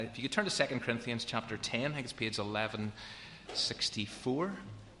If you could turn to 2 Corinthians chapter 10, I think it's page 1164.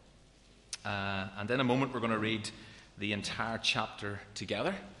 And in a moment we're going to read the entire chapter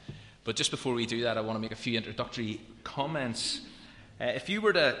together. But just before we do that, I want to make a few introductory comments. If you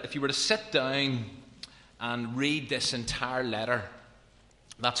were to sit down and read this entire letter,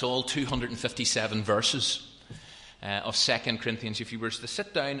 that's all 257 verses of 2 Corinthians. If you were to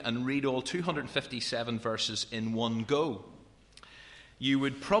sit down and read all 257 verses in one go, you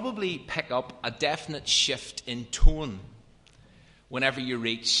would probably pick up a definite shift in tone whenever you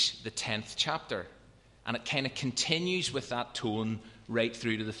reach the 10th chapter. And it kind of continues with that tone right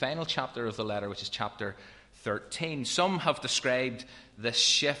through to the final chapter of the letter, which is chapter 13. Some have described this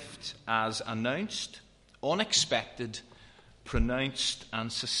shift as announced, unexpected, pronounced,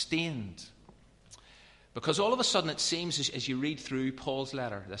 and sustained. Because all of a sudden it seems, as you read through Paul's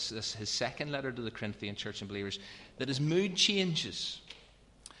letter, this his second letter to the Corinthian church and believers, that his mood changes.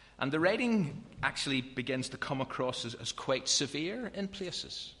 And the writing actually begins to come across as quite severe in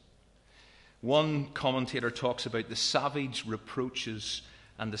places. One commentator talks about the savage reproaches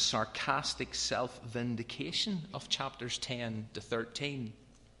and the sarcastic self-vindication of chapters 10 to 13.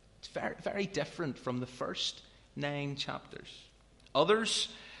 It's very, very different from the first 9 chapters. Others,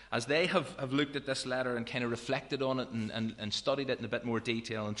 as they have looked at this letter and kind of reflected on it and studied it in a bit more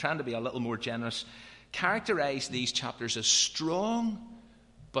detail and trying to be a little more generous, characterize these chapters as strong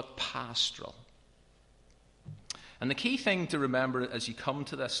but pastoral. And the key thing to remember as you come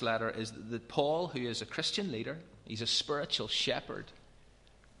to this letter is that Paul, who is a Christian leader, he's a spiritual shepherd,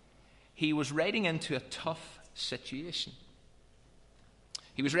 he was writing into a tough situation.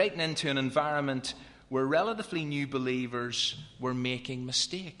 He was writing into an environment where relatively new believers were making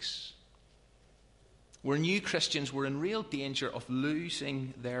mistakes, where new Christians were in real danger of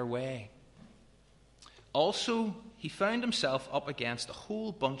losing their way. Also, he found himself up against a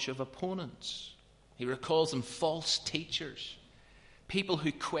whole bunch of opponents. He recalls them false teachers, people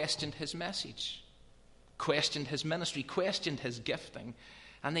who questioned his message, questioned his ministry, questioned his gifting,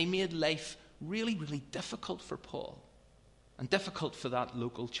 and they made life really, really difficult for Paul and difficult for that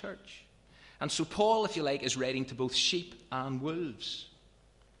local church. And so Paul, if you like, is writing to both sheep and wolves.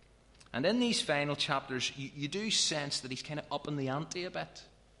 And in these final chapters, you do sense that he's kind of upping the ante a bit.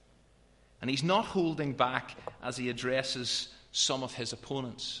 And he's not holding back as he addresses some of his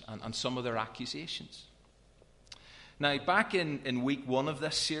opponents and some of their accusations. Now, back in week 1 of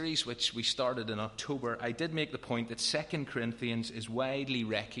this series, which we started in October, I did make the point that 2 Corinthians is widely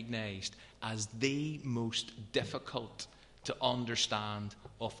recognized as the most difficult to understand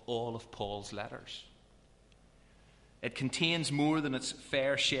of all of Paul's letters. It contains more than its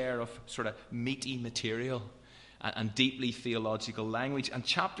fair share of sort of meaty material and deeply theological language, and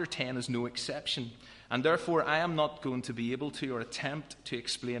chapter 10 is no exception. And therefore, I am not going to be able to or attempt to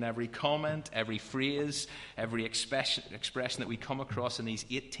explain every comment, every phrase, every expression that we come across in these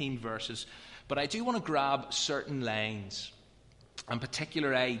 18 verses. But I do want to grab certain lines and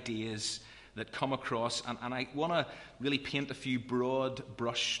particular ideas that come across, and I want to really paint a few broad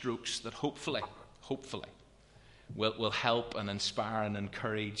brush strokes that hopefully will help and inspire and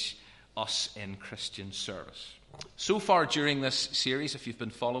encourage us in Christian service. So far during this series, if you've been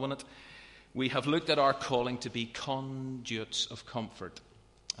following it, we have looked at our calling to be conduits of comfort,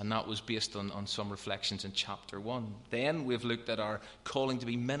 and that was based on some reflections in chapter 1. Then we've looked at our calling to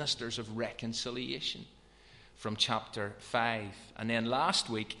be ministers of reconciliation from chapter 5. And then last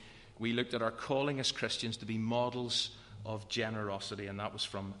week, we looked at our calling as Christians to be models of generosity, and that was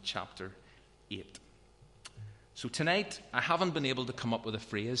from chapter 8. So tonight, I haven't been able to come up with a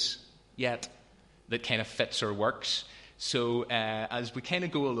phrase yet that kind of fits or works. So as we kind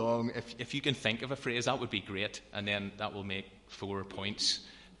of go along, if you can think of a phrase, that would be great, and then that will make 4 points.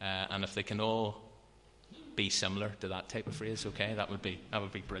 And if they can all be similar to that type of phrase, okay, that would be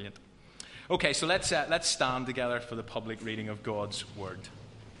brilliant. Okay, so let's stand together for the public reading of God's Word.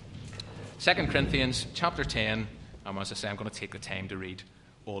 2 Corinthians chapter 10, and as I say, I'm going to take the time to read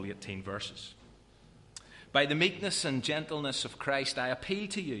all 18 verses. By the meekness and gentleness of Christ, I appeal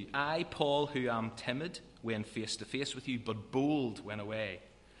to you, I, Paul, who am timid when face to face with you, but bold when away.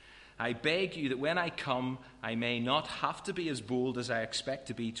 I beg you that when I come, I may not have to be as bold as I expect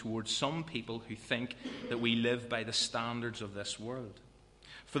to be towards some people who think that we live by the standards of this world.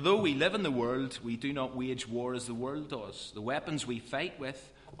 For though we live in the world, we do not wage war as the world does. The weapons we fight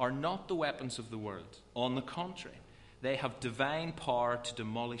with are not the weapons of the world. On the contrary, they have divine power to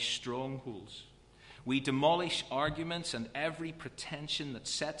demolish strongholds. We demolish arguments and every pretension that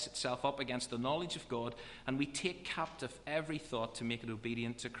sets itself up against the knowledge of God, and we take captive every thought to make it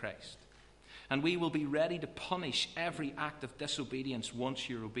obedient to Christ. and we will be ready to punish every act of disobedience once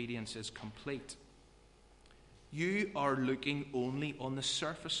your obedience is complete. You are looking only on the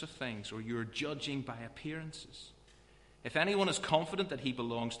surface of things, or you're judging by appearances. If anyone is confident that he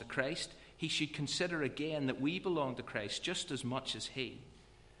belongs to Christ, he should consider again that we belong to Christ just as much as he.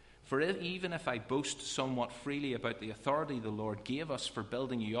 For even if I boast somewhat freely about the authority the Lord gave us for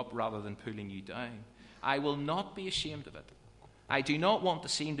building you up rather than pulling you down, I will not be ashamed of it. I do not want to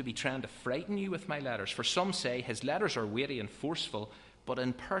seem to be trying to frighten you with my letters, for some say his letters are weighty and forceful, but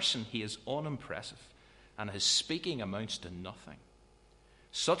in person he is unimpressive, and his speaking amounts to nothing.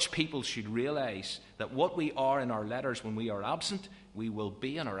 Such people should realize that what we are in our letters when we are absent, we will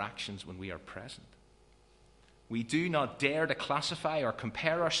be in our actions when we are present. We do not dare to classify or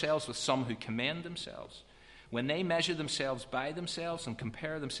compare ourselves with some who commend themselves. When they measure themselves by themselves and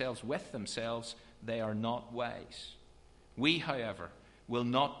compare themselves with themselves, they are not wise. We, however, will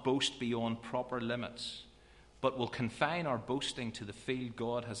not boast beyond proper limits, but will confine our boasting to the field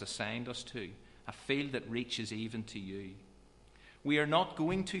God has assigned us to, a field that reaches even to you. We are not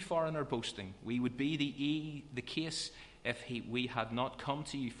going too far in our boasting. We would be the case if we had not come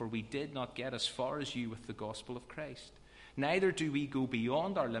to you, for we did not get as far as you with the gospel of Christ. Neither do we go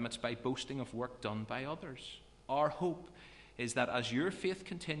beyond our limits by boasting of work done by others. Our hope is that as your faith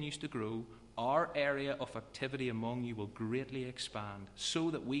continues to grow, our area of activity among you will greatly expand, so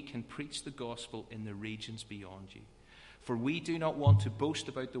that we can preach the gospel in the regions beyond you. For we do not want to boast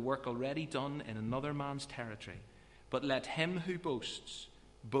about the work already done in another man's territory, but let him who boasts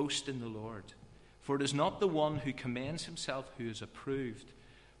boast in the Lord. For it is not the one who commends himself who is approved,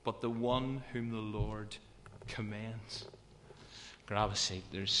 but the one whom the Lord commends. Grab a seat.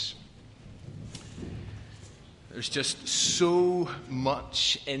 There's just so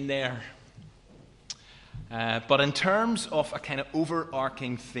much in there. But in terms of a kind of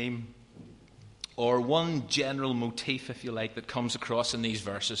overarching theme, or one general motif, if you like, that comes across in these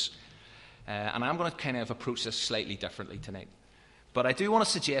verses, and I'm going to kind of approach this slightly differently tonight. But I do want to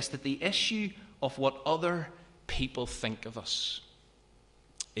suggest that the issue of what other people think of us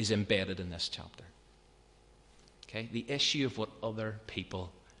is embedded in this chapter. Okay? The issue of what other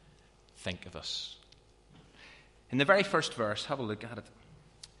people think of us. In the very first verse, have a look at it.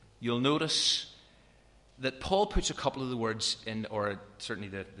 You'll notice that Paul puts a couple of the words in, or certainly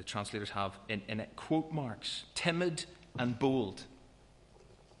the translators have, in quote marks: timid and bold.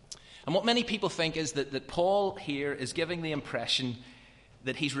 And what many people think is that Paul here is giving the impression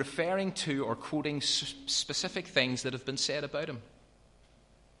that he's referring to or quoting specific things that have been said about him.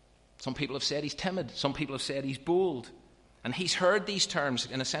 Some people have said he's timid. Some people have said he's bold. And he's heard these terms,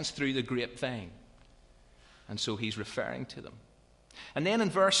 in a sense, through the grapevine. And so he's referring to them. And then in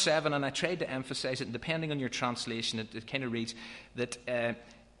verse 7, and I tried to emphasize it, and depending on your translation, it kind of reads that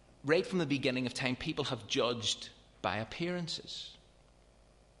right from the beginning of time, people have judged by appearances.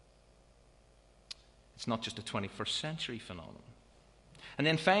 It's not just a 21st century phenomenon. And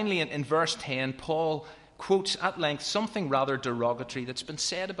then finally, in verse 10, Paul quotes at length something rather derogatory that's been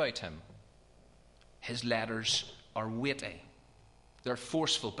said about him. His letters are weighty. They're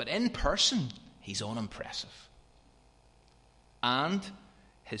forceful, but in person, he's unimpressive. And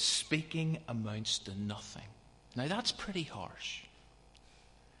his speaking amounts to nothing. Now, that's pretty harsh.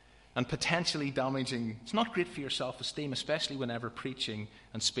 And potentially damaging. It's not great for your self-esteem, especially whenever preaching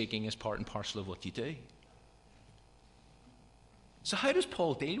and speaking is part and parcel of what you do. So how does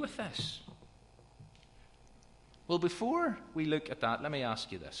Paul deal with this? Well, before we look at that, let me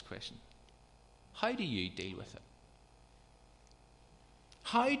ask you this question. How do you deal with it?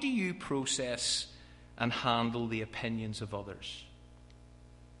 How do you process and handle the opinions of others?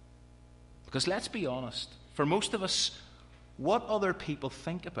 Because let's be honest, for most of us, what other people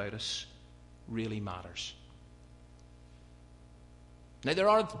think about us really matters. Now, there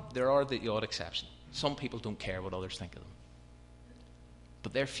are the odd exception. Some people don't care what others think of them.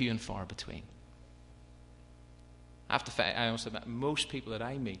 But they're few and far between. I also admit, most people that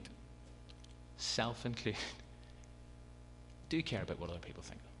I meet, self-included, do care about what other people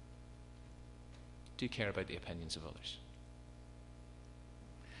think of them. Do care about the opinions of others.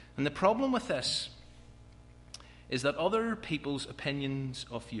 And the problem with this is that other people's opinions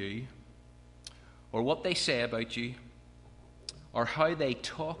of you, or what they say about you, or how they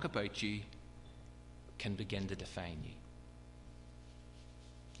talk about you, can begin to define you.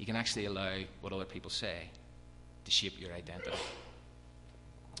 You can actually allow what other people say to shape your identity.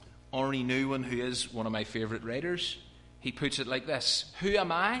 Henri Nouwen, who is one of my favourite writers, he puts it like this: who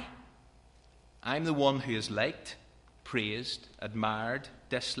am I? I'm the one who is liked, praised, admired,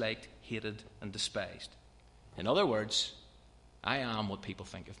 disliked, hated, and despised. In other words, I am what people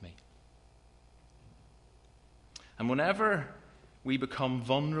think of me. And whenever we become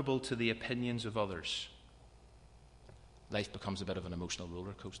vulnerable to the opinions of others, life becomes a bit of an emotional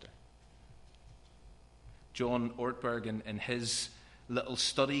roller coaster. John Ortberg, in his little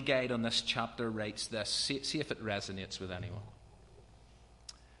study guide on this chapter, writes this. See if it resonates with anyone.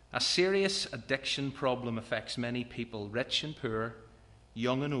 A serious addiction problem affects many people, rich and poor,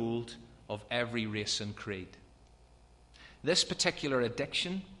 young and old, of every race and creed. This particular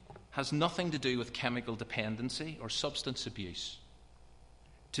addiction has nothing to do with chemical dependency or substance abuse.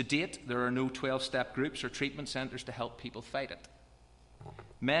 To date, there are no 12-step groups or treatment centres to help people fight it.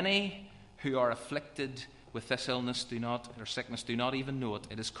 Many who are afflicted with this illness sickness do not even know it.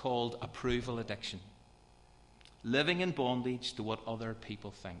 It is called approval addiction. Living in bondage to what other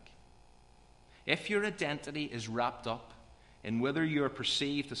people think. If your identity is wrapped up in whether you are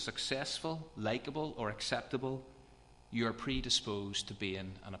perceived as successful, likable, or acceptable, you are predisposed to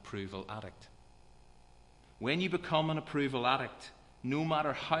being an approval addict. When you become an approval addict, no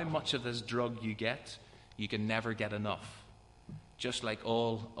matter how much of this drug you get, you can never get enough. Just like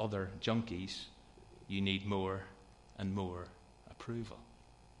all other junkies, you need more and more approval.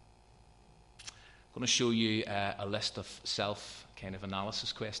 I'm going to show you a list of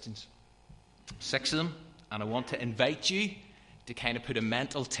self-analysis questions. 6 of them, and I want to invite you to kind of put a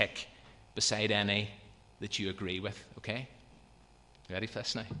mental tick beside any that you agree with, okay? Ready for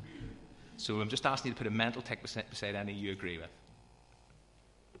this now? So I'm just asking you to put a mental tick beside any you agree with.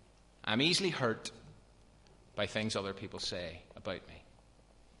 I'm easily hurt by things other people say about me.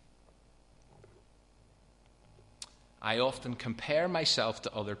 I often compare myself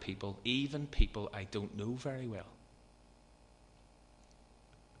to other people, even people I don't know very well.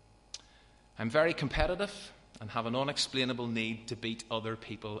 I'm very competitive and have an unexplainable need to beat other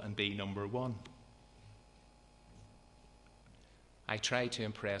people and be number one. I try to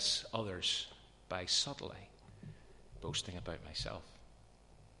impress others by subtly boasting about myself.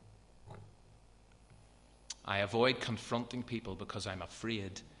 I avoid confronting people because I'm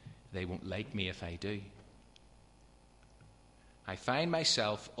afraid they won't like me if I do. I find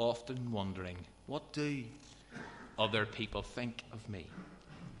myself often wondering, what do other people think of me?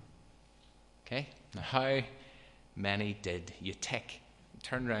 Okay, now how many did you tick?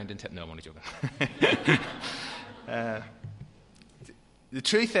 Turn around and tick. No, I'm only joking. The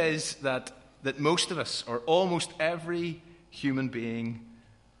truth is that most of us, or almost every human being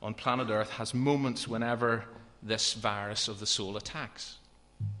on planet Earth, has moments whenever this virus of the soul attacks.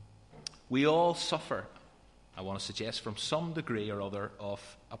 We all suffer, I want to suggest, from some degree or other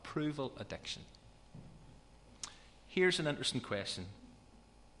of approval addiction. Here's an interesting question.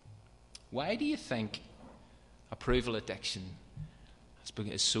 Why do you think approval addiction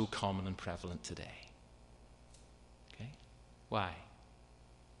is so common and prevalent today? Okay? Why?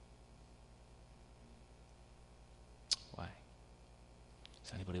 Why?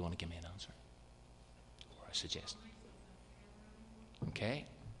 Does anybody want to give me an answer? Or a suggestion? Okay?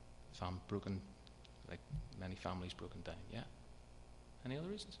 Like many families broken down, yeah? Any other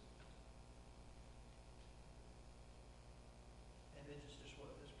reasons? Maybe it's just what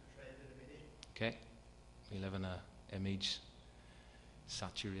is portrayed in the media. Okay. We live in an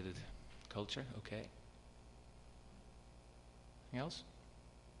image-saturated culture, okay. Anything else?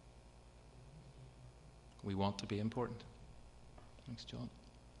 We want to be important. Thanks, John.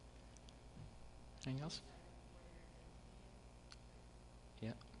 Anything else?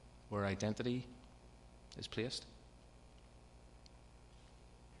 Yeah. Where identity is placed.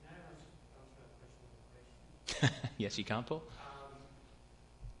 Can I answer that question with a question? Yes, you can, Paul.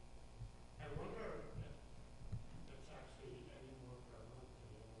 I wonder if it's actually any more prevalent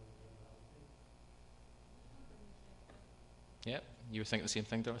today than it has been. Yeah, you were thinking the same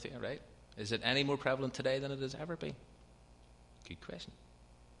thing, Dorothea, right? Is it any more prevalent today than it has ever been? Good question.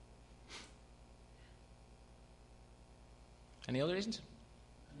 Any other reasons?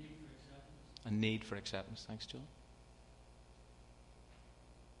 A need for acceptance. Thanks, Joel.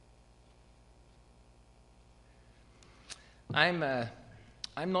 I'm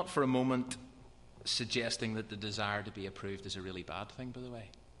not for a moment suggesting that the desire to be approved is a really bad thing, by the way.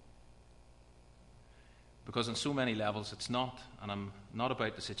 Because on so many levels it's not, and I'm not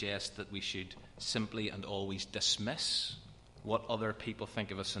about to suggest that we should simply and always dismiss what other people think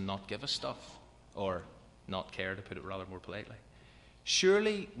of us and not give us stuff, or not care, to put it rather more politely.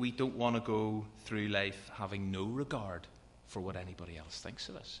 Surely we don't want to go through life having no regard for what anybody else thinks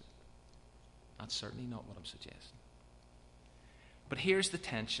of us. That's certainly not what I'm suggesting. But here's the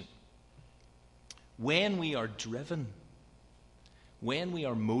tension. When we are driven, when we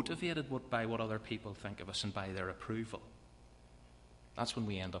are motivated by what other people think of us and by their approval, that's when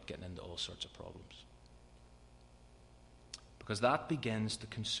we end up getting into all sorts of problems. because that begins to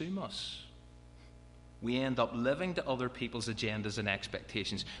consume us. We end up living to other people's agendas and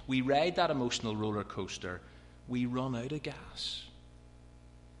expectations. We ride that emotional roller coaster. We run out of gas.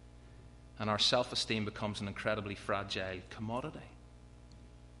 And our self-esteem becomes an incredibly fragile commodity.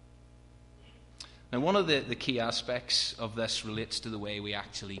 Now, one of the key aspects of this relates to the way we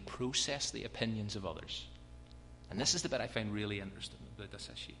actually process the opinions of others. And this is the bit I find really interesting about this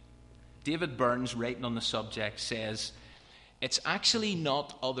issue. David Burns, writing on the subject, says, it's actually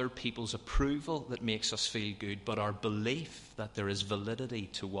not other people's approval that makes us feel good, but our belief that there is validity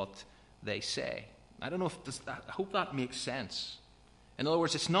to what they say. I don't know if I hope that makes sense. In other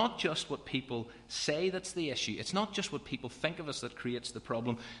words, it's not just what people say that's the issue. It's not just what people think of us that creates the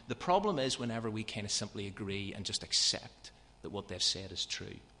problem. The problem is whenever we kind of simply agree and just accept that what they've said is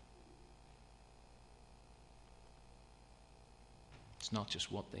true. It's not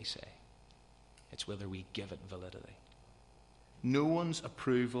just what they say. It's whether we give it validity. No one's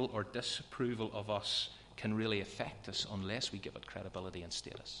approval or disapproval of us can really affect us unless we give it credibility and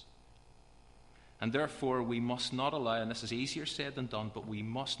status. And therefore, we must not allow, and this is easier said than done, but we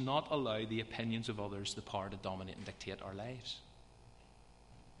must not allow the opinions of others the power to dominate and dictate our lives.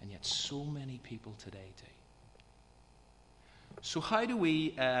 And yet so many people today do. So how do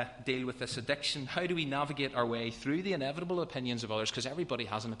we deal with this addiction? How do we navigate our way through the inevitable opinions of others? Because everybody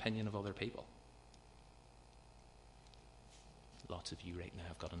has an opinion of other people. Lots of you right now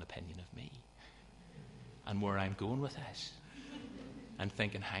have got an opinion of me. And where I'm going with this. And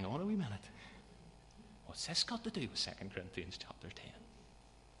thinking, hang on a wee minute. What's this got to do with 2 Corinthians chapter 10?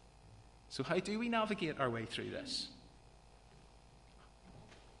 So how do we navigate our way through this?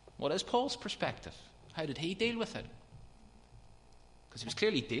 What is Paul's perspective? How did he deal with it? Because he was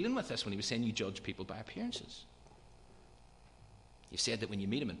clearly dealing with this when he was saying you judge people by appearances. You've said that when you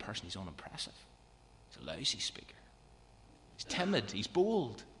meet him in person, he's unimpressive. He's a lousy speaker. He's timid. He's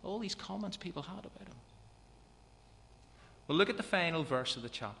bold. All these comments people had about him. Well, look at the final verse of the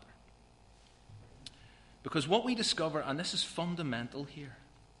chapter. Because what we discover, and this is fundamental here,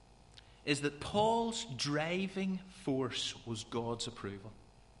 is that Paul's driving force was God's approval.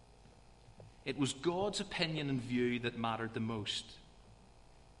 It was God's opinion and view that mattered the most.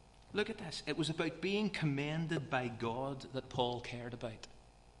 Look at this. It was about being commended by God that Paul cared about.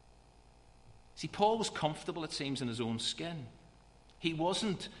 See, Paul was comfortable, it seems, in his own skin. He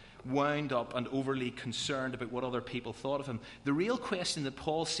wasn't wound up and overly concerned about what other people thought of him. The real question that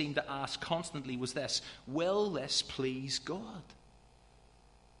Paul seemed to ask constantly was this: will this please God?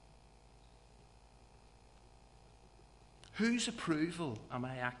 Whose approval am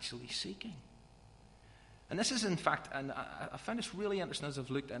I actually seeking? And this is, in fact, and I find this really interesting as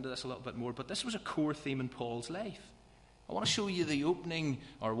I've looked into this a little bit more, but this was a core theme in Paul's life. I want to show you the opening,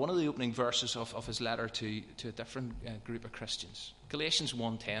 or one of the opening verses of his letter to a different group of Christians. Galatians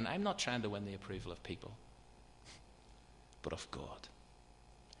 1:10, I'm not trying to win the approval of people, but of God.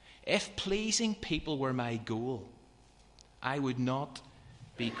 If pleasing people were my goal, I would not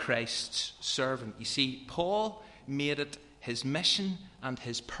be Christ's servant. You see, Paul made it his mission and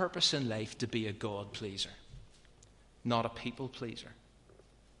his purpose in life to be a God pleaser, not a people pleaser.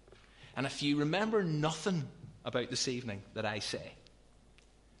 And if you remember nothing about this evening that I say,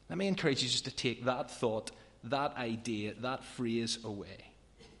 let me encourage you just to take that thought, that idea, that phrase away.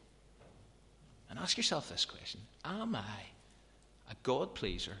 And ask yourself this question: am I a God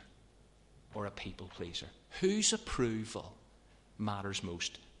pleaser or a people pleaser? Whose approval matters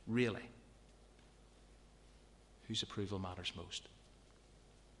most, really? Whose approval matters most?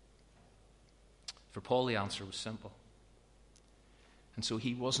 For Paul, the answer was simple. And so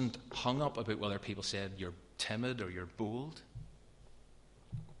he wasn't hung up about whether people said you're timid or you're bold.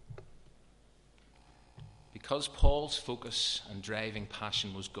 Because Paul's focus and driving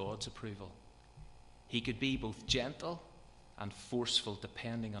passion was God's approval, he could be both gentle and forceful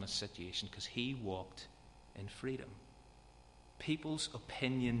depending on his situation, because he walked in freedom. People's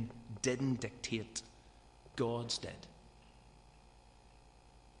opinion didn't dictate, God's did.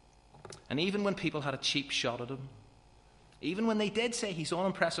 And even when people had a cheap shot at him, even when they did say he's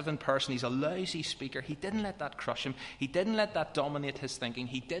unimpressive in person, he's a lousy speaker, he didn't let that crush him. He didn't let that dominate his thinking.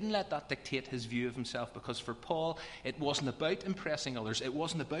 He didn't let that dictate his view of himself, because for Paul, it wasn't about impressing others. It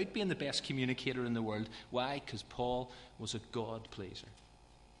wasn't about being the best communicator in the world. Why? Because Paul was a God pleaser,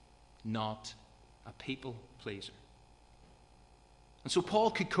 not a people pleaser. And so Paul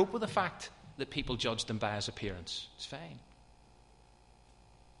could cope with the fact that people judged him by his appearance. It's fine.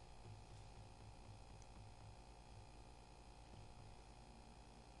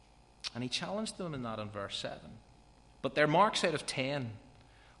 And he challenged them in that in verse 7. But their marks out of 10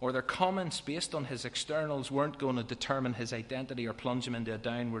 or their comments based on his externals weren't going to determine his identity or plunge him into a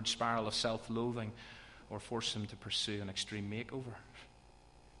downward spiral of self-loathing or force him to pursue an extreme makeover.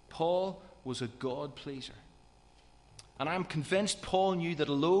 Paul was a God-pleaser. And I'm convinced Paul knew that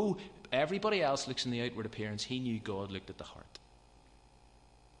although everybody else looks in the outward appearance, he knew God looked at the heart.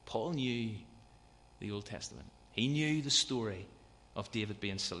 Paul knew the Old Testament. He knew the story of David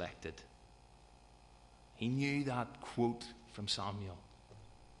being selected. He knew that quote from Samuel.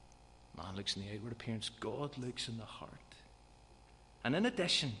 Man looks in the outward appearance, God looks in the heart. And in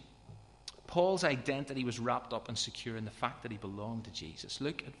addition, Paul's identity was wrapped up and secure in the fact that he belonged to Jesus.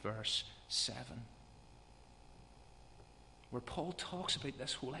 Look at verse 7, where Paul talks about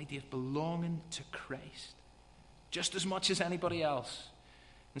this whole idea of belonging to Christ just as much as anybody else.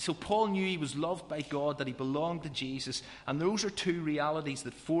 And so Paul knew he was loved by God, that he belonged to Jesus, and those are two realities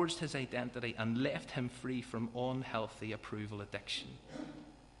that forged his identity and left him free from unhealthy approval addiction.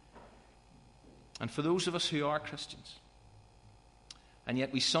 And for those of us who are Christians, and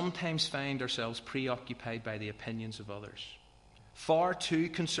yet we sometimes find ourselves preoccupied by the opinions of others, far too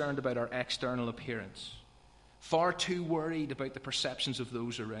concerned about our external appearance, far too worried about the perceptions of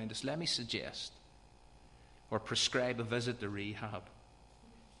those around us, let me suggest or prescribe a visit to rehab,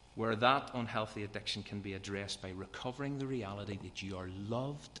 where that unhealthy addiction can be addressed by recovering the reality that you are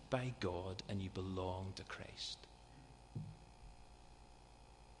loved by God and you belong to Christ.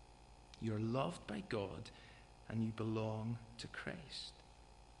 You're loved by God and you belong to Christ.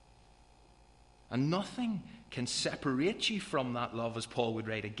 And nothing can separate you from that love, as Paul would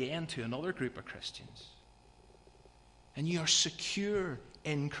write again to another group of Christians. And you are secure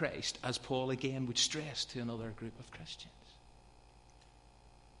in Christ, as Paul again would stress to another group of Christians.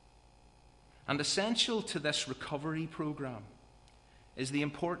 And essential to this recovery program is the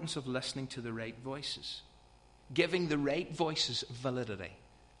importance of listening to the right voices, giving the right voices validity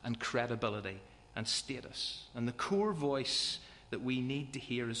and credibility and status. And the core voice that we need to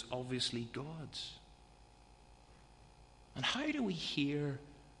hear is obviously God's. And how do we hear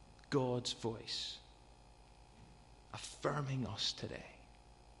God's voice? Affirming us today,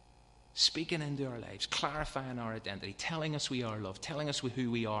 speaking into our lives, clarifying our identity, telling us we are loved, telling us who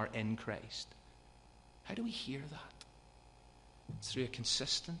we are in Christ. How do we hear that? It's through a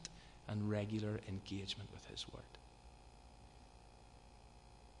consistent and regular engagement with His Word.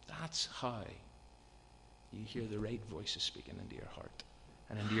 That's how you hear the right voices speaking into your heart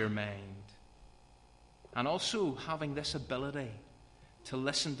and into your mind. And also having this ability to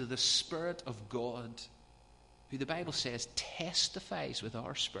listen to the Spirit of God, who the Bible says testifies with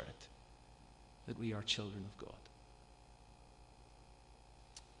our spirit that we are children of God.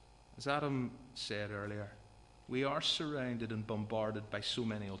 As Adam said earlier, we are surrounded and bombarded by so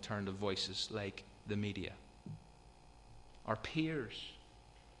many alternative voices, like the media, our peers,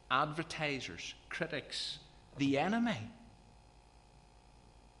 advertisers, critics, the enemy,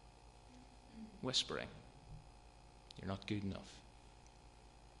 whispering, you're not good enough,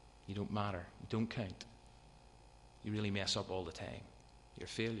 you don't matter, you don't count, you really mess up all the time, you're a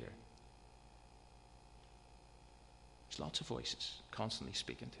failure. There's lots of voices constantly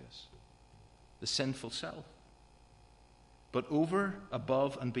speaking to us. The sinful self. But over,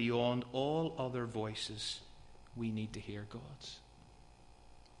 above, and beyond all other voices, we need to hear God's.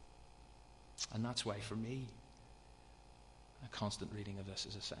 And that's why, for me, a constant reading of this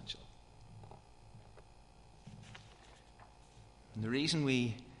is essential. And the reason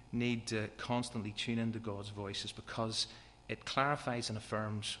we need to constantly tune into God's voice is because it clarifies and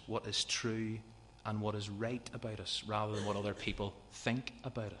affirms what is true and what is right about us, rather than what other people think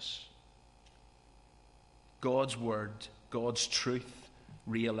about us. God's word, God's truth,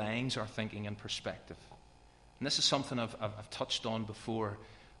 realigns our thinking and perspective. And this is something I've touched on before,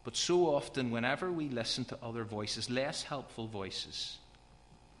 but so often whenever we listen to other voices, less helpful voices,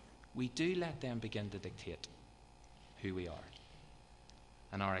 we do let them begin to dictate who we are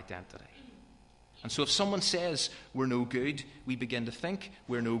and our identity. And so if someone says we're no good, we begin to think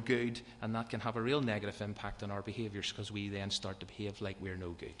we're no good, and that can have a real negative impact on our behaviours, because we then start to behave like we're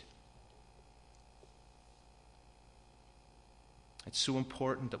no good. It's so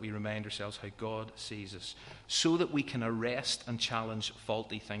important that we remind ourselves how God sees us, so that we can arrest and challenge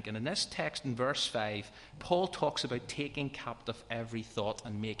faulty thinking. In this text in verse 5, Paul talks about taking captive every thought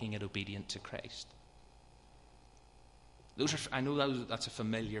and making it obedient to Christ. I know that's a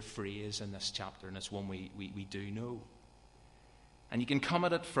familiar phrase in this chapter, and it's one we do know. And you can come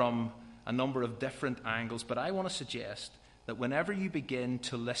at it from a number of different angles, but I want to suggest that whenever you begin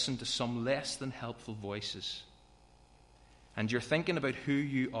to listen to some less than helpful voices, and you're thinking about who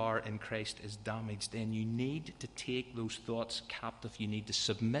you are in Christ is damaged, then you need to take those thoughts captive. You need to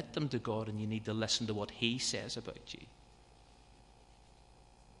submit them to God, and you need to listen to what He says about you.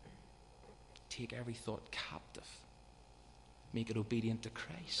 Take every thought captive. Make it obedient to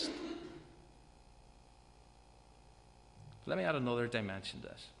Christ. Let me add another dimension to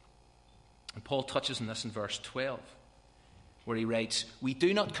this. And Paul touches on this in verse 12, where he writes, "We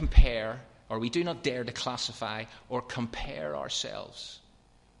do not compare, or we do not dare to classify or compare ourselves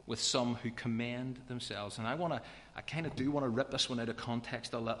with some who commend themselves." And I kind of do want to rip this one out of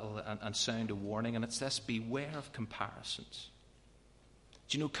context a little and sound a warning, and it's this: beware of comparisons.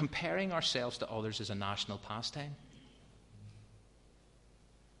 Do you know, comparing ourselves to others is a national pastime?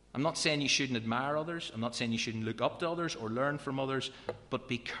 I'm not saying you shouldn't admire others. I'm not saying you shouldn't look up to others or learn from others. But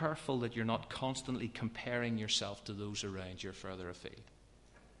be careful that you're not constantly comparing yourself to those around you further afield.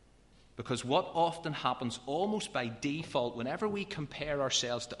 Because what often happens almost by default whenever we compare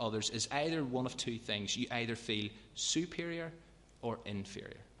ourselves to others is either one of two things. You either feel superior or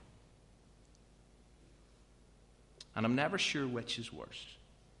inferior. And I'm never sure which is worse,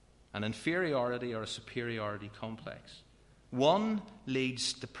 an inferiority or a superiority complex. One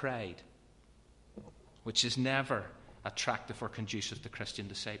leads to pride, which is never attractive or conducive to Christian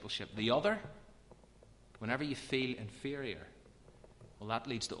discipleship. The other, whenever you feel inferior, well, that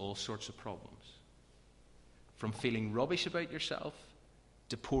leads to all sorts of problems. From feeling rubbish about yourself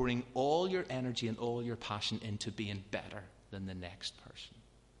to pouring all your energy and all your passion into being better than the next person.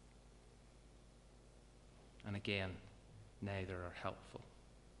 And again, neither are helpful.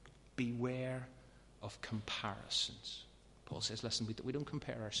 Beware of comparisons. Paul says, listen, we don't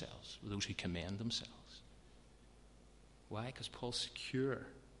compare ourselves with those who commend themselves. Why? Because Paul's secure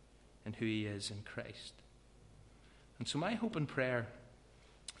in who he is in Christ. And so my hope and prayer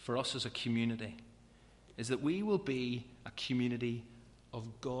for us as a community is that we will be a community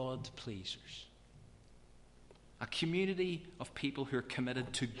of God-pleasers. A community of people who are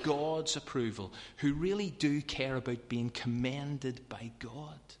committed to God's approval, who really do care about being commended by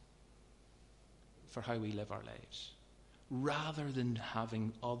God for how we live our lives, rather than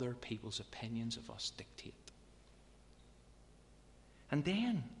having other people's opinions of us dictate. And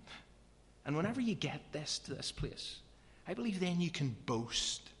whenever you get to this place, I believe then you can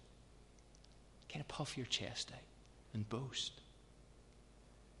boast. Kind of puff your chest out and boast.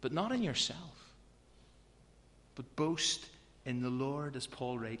 But not in yourself, but boast in the Lord, as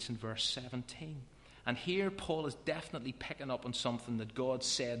Paul writes in verse 17. And here Paul is definitely picking up on something that God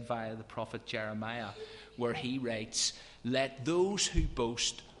said via the prophet Jeremiah, where he writes, "Let those who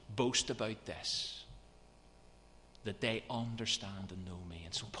boast, boast about this, that they understand and know me."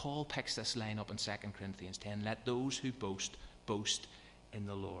 And so Paul picks this line up in 2 Corinthians 10, "Let those who boast, boast in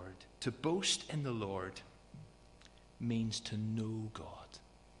the Lord." To boast in the Lord means to know God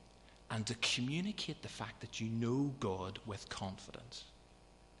and to communicate the fact that you know God with confidence.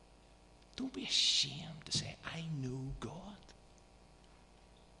 Don't be ashamed to say, "I know God."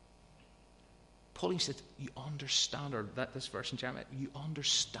 Paul said, you understand, or this verse in Jeremiah, you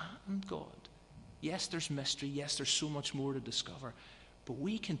understand God. Yes, there's mystery. Yes, there's so much more to discover. But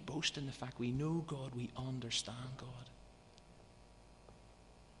we can boast in the fact we know God, we understand God.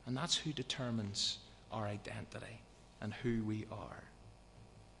 And that's who determines our identity and who we are.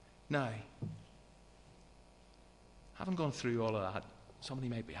 Now, having gone through all of that, somebody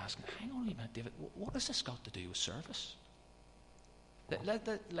might be asking, hang on a minute, David, what has this got to do with service? Like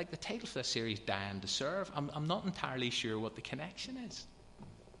the title for this series, Dying to Serve, I'm not entirely sure what the connection is.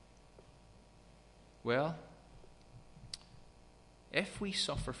 Well, if we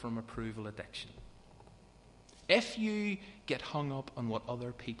suffer from approval addiction, if you get hung up on what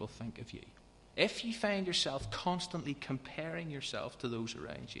other people think of you, if you find yourself constantly comparing yourself to those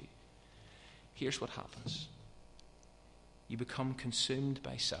around you, here's what happens. You become consumed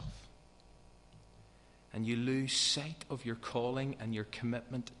by self. And you lose sight of your calling and your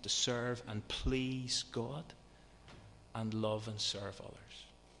commitment to serve and please God and love and serve others.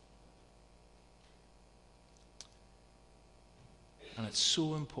 And it's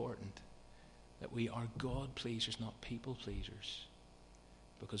so important that we are God pleasers, not people pleasers.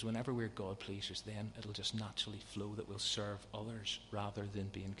 Because whenever we're God pleasers, then it'll just naturally flow that we'll serve others rather than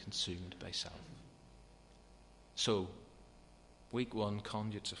being consumed by self. So, week 1,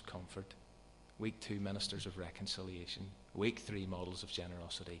 conduits of comfort. Week 2, ministers of reconciliation. Week 3, models of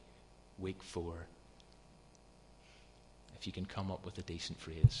generosity. Week 4, if you can come up with a decent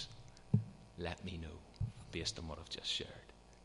phrase, let me know, based on what I've just shared.